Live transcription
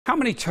How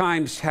many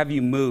times have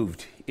you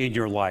moved in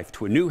your life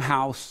to a new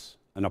house,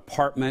 an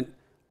apartment,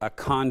 a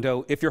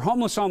condo? If you're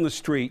homeless on the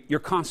street, you're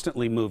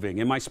constantly moving.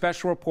 In my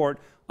special report,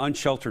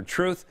 Unsheltered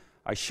Truth,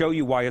 I show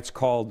you why it's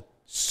called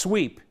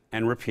sweep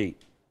and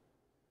repeat.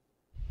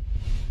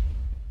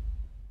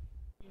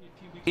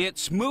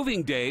 It's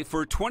moving day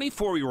for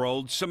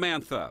 24-year-old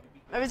Samantha.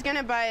 I was going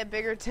to buy a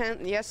bigger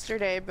tent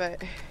yesterday,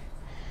 but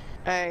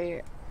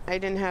I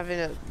didn't have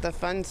the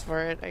funds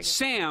for it.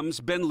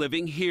 Sam's been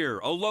living here,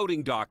 a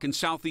loading dock in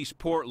southeast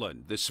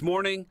Portland. This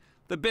morning,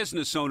 the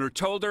business owner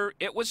told her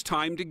it was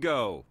time to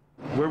go.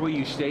 Where will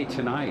you stay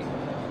tonight?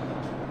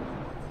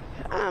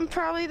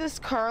 Probably this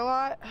car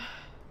lot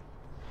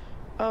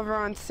over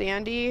on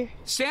Sandy.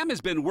 Sam has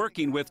been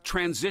working with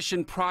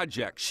Transition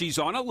Project. She's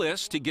on a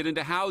list to get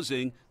into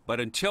housing, but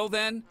until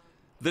then,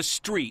 the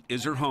street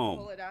is her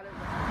home.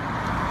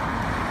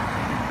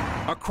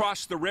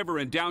 Across the river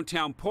in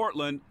downtown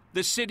Portland,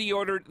 the city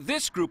ordered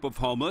this group of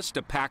homeless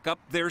to pack up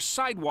their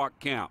sidewalk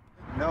camp.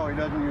 No, he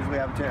doesn't usually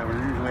have a tent.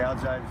 We're usually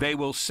outside. They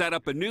will set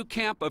up a new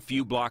camp a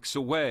few blocks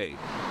away.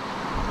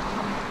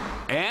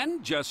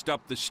 And just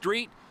up the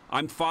street,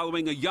 I'm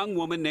following a young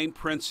woman named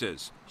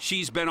Princess.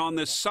 She's been on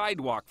this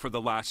sidewalk for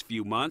the last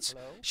few months.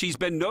 She's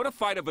been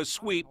notified of a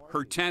sweep.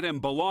 Her tent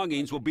and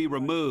belongings will be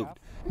removed.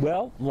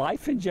 Well,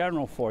 life in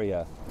general for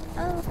you.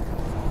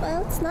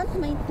 Well, it's not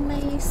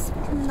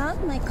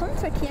my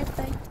comfort yet.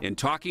 In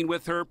talking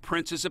with her,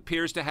 Princess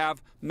appears to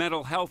have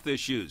mental health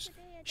issues.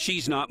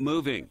 She's not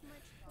moving.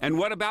 And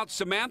what about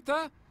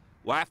Samantha?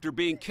 Well, after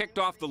being kicked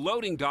off the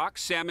loading dock,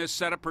 Sam has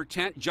set up her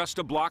tent just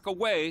a block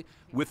away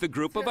with a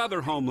group of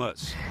other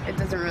homeless. It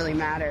doesn't really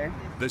matter.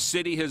 The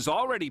city has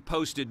already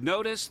posted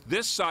notice.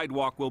 This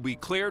sidewalk will be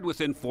cleared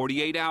within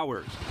 48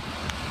 hours.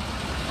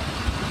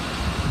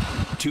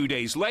 2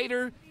 days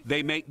later,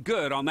 they make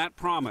good on that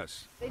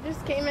promise. They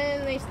just came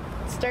in, they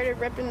started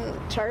ripping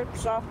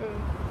tarps off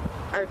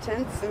of our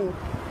tents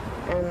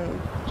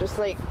and just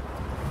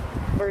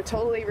were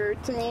totally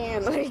rude to me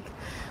and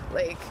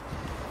like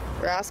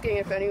were asking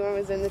if anyone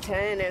was in the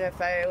tent and if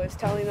I was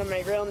telling them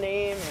my real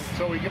name.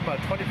 So we give them a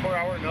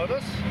 24-hour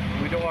notice.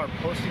 We do our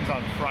postings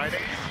on Fridays.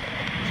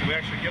 So we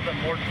actually give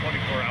them more than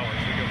 24 hours.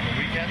 We give them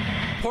the weekend.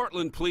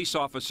 Portland police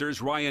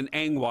officers Ryan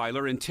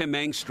Angweiler and Tim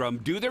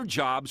Angstrom do their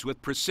jobs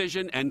with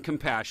precision and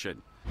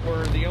compassion.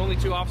 We're the only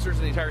two officers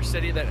in the entire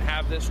city that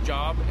have this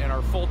job, and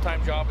our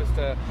full-time job is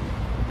to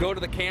go to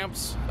the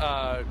camps,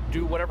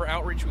 do whatever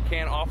outreach we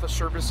can, office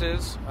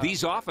services.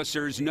 These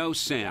officers know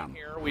Sam.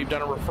 We've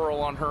done a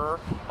referral on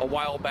her a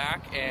while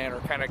back and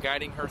are kind of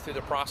guiding her through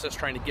the process,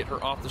 trying to get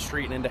her off the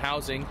street and into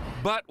housing.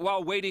 But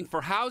while waiting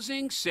for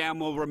housing, Sam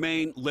will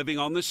remain living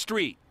on the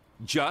street,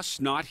 just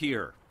not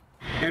here.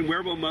 And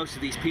where will most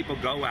of these people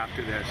go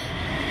after this?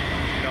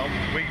 You know,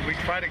 we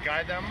try to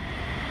guide them,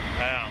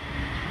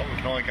 but we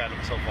can only guide them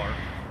so far.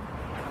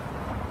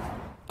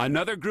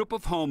 Another group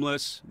of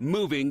homeless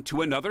moving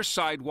to another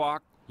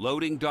sidewalk,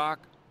 loading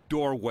dock,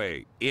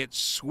 doorway. It's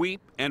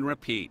sweep and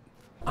repeat.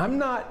 I'm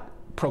not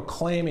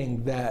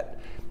proclaiming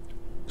that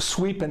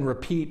sweep and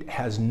repeat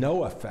has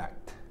no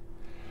effect.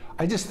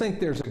 I just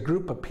think there's a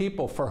group of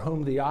people for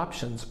whom the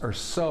options are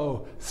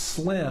so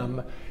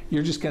slim,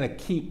 you're just going to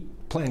keep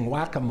playing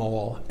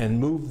whack-a-mole and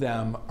move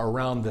them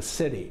around the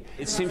city.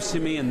 It seems to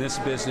me in this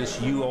business,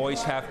 you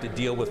always have to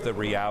deal with the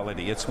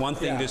reality. It's one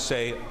thing to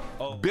say,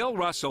 oh. Bill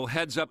Russell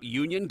heads up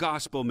Union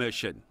Gospel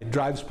Mission. It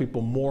drives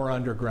people more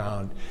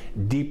underground,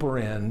 deeper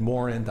in,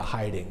 more into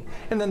hiding.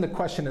 And then the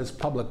question is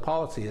public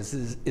policy,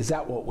 is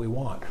that what we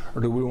want?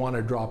 Or do we want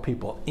to draw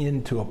people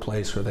into a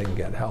place where they can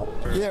get help?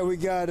 Yeah, we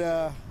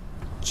got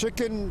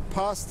chicken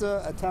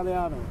pasta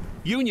Italiano.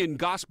 Union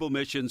Gospel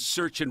Mission's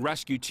search and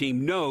rescue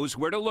team knows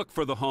where to look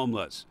for the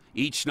homeless.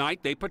 Each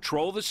night they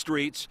patrol the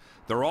streets.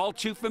 They're all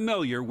too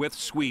familiar with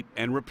sweep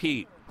and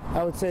repeat.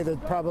 I would say there's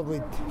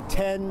probably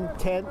 10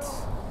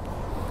 tents,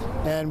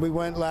 and we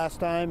went last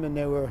time and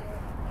they were,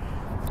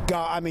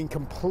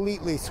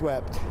 completely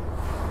swept.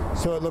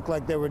 So it looked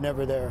like they were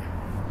never there.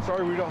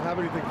 Sorry, we don't have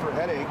anything for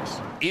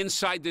headaches.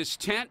 Inside this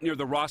tent near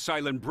the Ross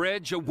Island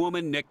Bridge, a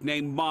woman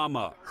nicknamed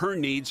Mama. Her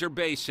needs are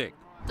basic.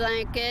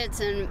 Blankets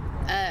and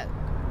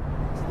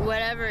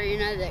whatever,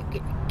 that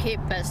keep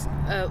us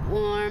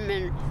warm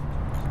and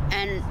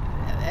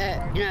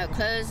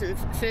clothes and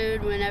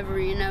food whenever,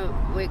 we,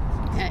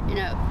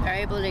 are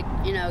able to,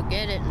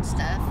 get it and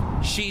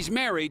stuff. She's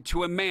married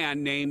to a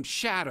man named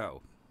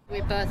Shadow.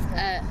 We both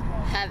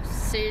have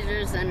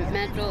seizures and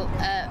mental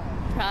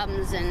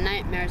problems and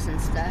nightmares and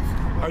stuff.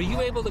 Are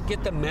you able to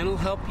get the mental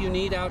help you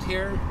need out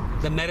here?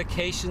 The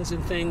medications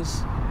and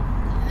things?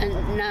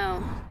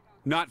 No.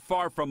 Not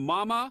far from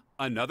Mama,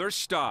 another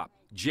stop.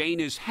 Jane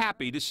is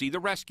happy to see the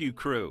rescue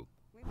crew.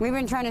 We've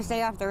been trying to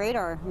stay off the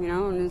radar,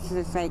 and it's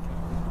just like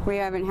we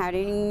haven't had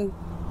any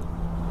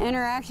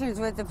interactions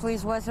with the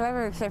police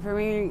whatsoever except for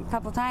maybe a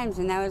couple times,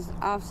 and that was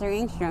Officer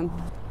Angstrom.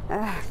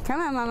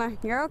 Come on, Mama,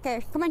 you're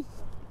okay, come on.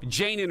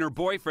 Jane and her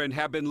boyfriend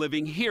have been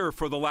living here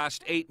for the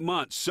last 8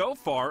 months, so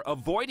far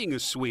avoiding a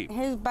sweep.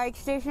 His bike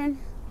station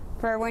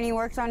for when he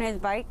works on his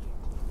bike,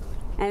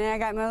 and then I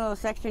got my little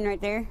section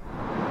right there.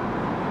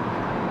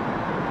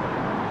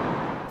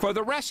 For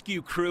the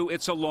rescue crew,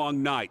 it's a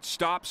long night.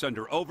 Stops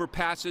under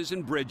overpasses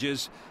and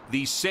bridges.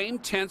 These same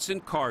tents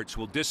and carts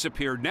will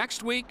disappear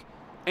next week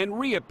and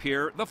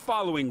reappear the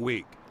following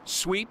week.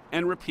 Sweep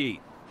and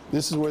repeat.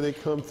 This is where they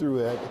come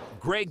through at.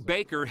 Greg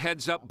Baker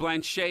heads up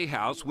Blanchet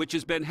House, which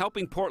has been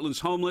helping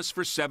Portland's homeless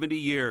for 70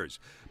 years.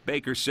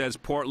 Baker says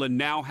Portland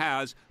now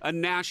has a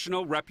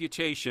national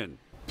reputation.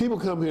 People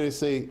come here and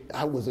say,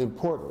 I was in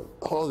Portland.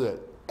 Oh, the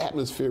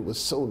atmosphere was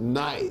so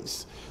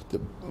nice. The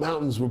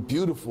mountains were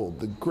beautiful.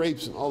 The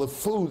grapes and all the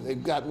food,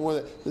 they've got more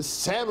of that. The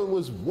salmon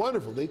was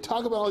wonderful. They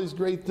talk about all these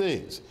great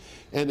things.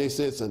 And they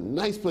say it's a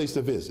nice place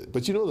to visit.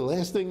 But you know the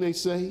last thing they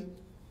say?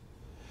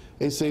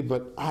 They say,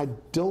 but I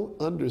don't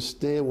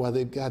understand why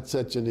they've got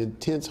such an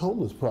intense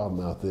homeless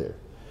problem out there.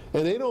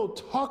 And they don't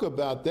talk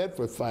about that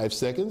for 5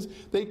 seconds.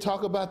 They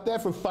talk about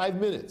that for 5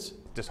 minutes.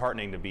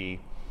 Disheartening to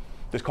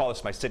just call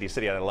this my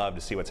city I love,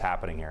 to see what's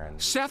happening here.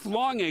 Seth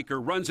Longacre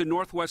runs a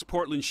Northwest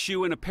Portland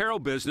shoe and apparel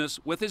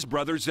business with his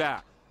brother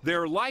Zach.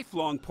 They're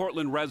lifelong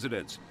Portland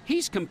residents.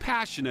 He's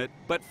compassionate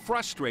but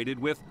frustrated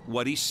with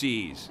what he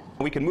sees.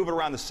 We can move it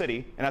around the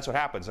city, and that's what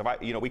happens.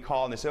 If we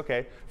call and they say,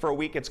 okay, for a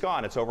week it's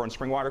gone. It's over in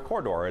Springwater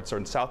Corridor. It's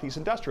in Southeast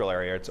Industrial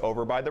Area. It's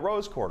over by the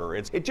Rose Quarter.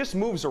 It just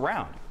moves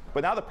around.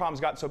 But now the problem's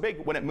gotten so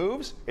big, when it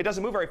moves, it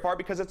doesn't move very far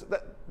because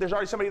there's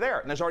already somebody there,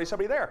 and there's already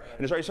somebody there, and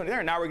there's already somebody there.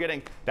 And now we're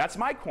getting, that's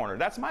my corner,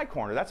 that's my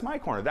corner, that's my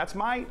corner, that's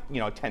my,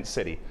 tent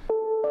city.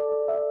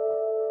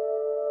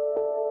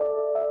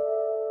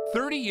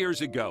 30 years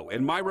ago,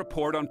 in my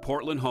report on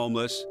Portland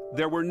homeless,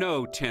 there were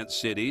no tent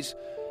cities.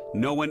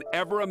 No one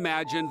ever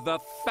imagined the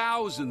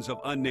thousands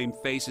of unnamed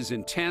faces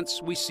in tents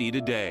we see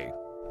today.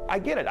 I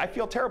get it. I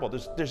feel terrible.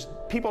 There's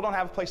people don't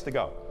have a place to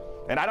go.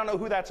 And I don't know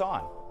who that's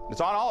on.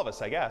 It's on all of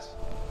us, I guess.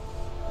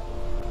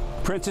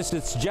 Princess,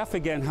 it's Jeff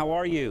again. How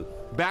are you?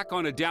 Back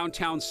on a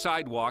downtown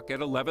sidewalk at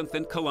 11th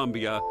and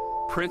Columbia,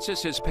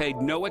 Princess has paid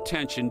no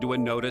attention to a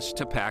notice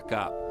to pack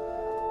up.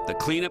 The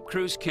cleanup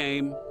crews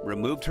came,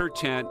 removed her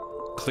tent,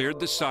 cleared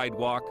the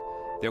sidewalk.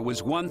 There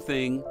was one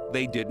thing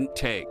they didn't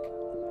take.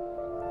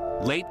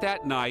 Late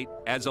that night,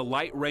 as a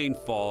light rain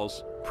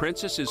falls,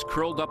 Princess is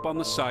curled up on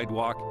the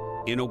sidewalk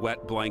in a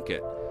wet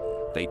blanket.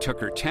 They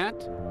took her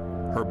tent,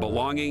 her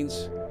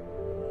belongings.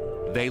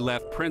 They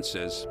left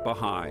Princess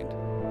behind.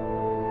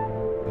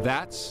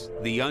 That's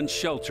the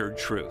unsheltered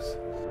truth.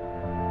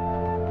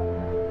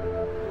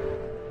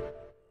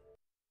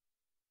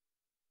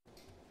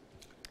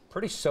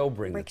 Pretty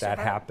sobering that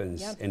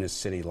happens in a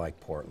city like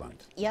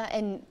Portland. Yeah,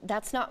 and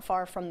that's not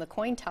far from the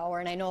coin tower,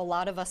 and I know a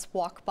lot of us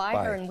walk by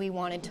her, and we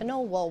wanted to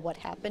know, well, what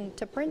happened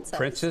to Princess?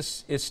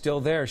 Princess is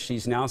still there.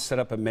 She's now set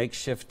up a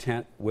makeshift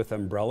tent with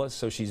umbrellas,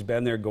 so she's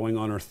been there going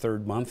on her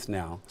 3rd month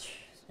now.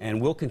 And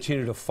we'll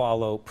continue to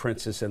follow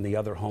Princess and the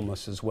other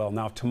homeless as well.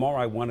 Now, tomorrow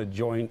I want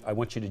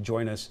you to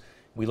join us.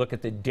 We look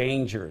at the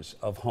dangers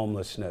of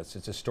homelessness.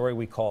 It's a story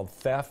we called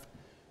Theft,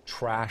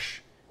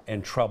 Trash,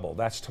 and Trouble.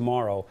 That's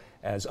tomorrow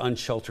as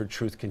Unsheltered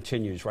Truth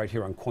continues right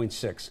here on Coin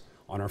 6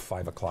 on our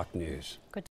 5 o'clock news. Good.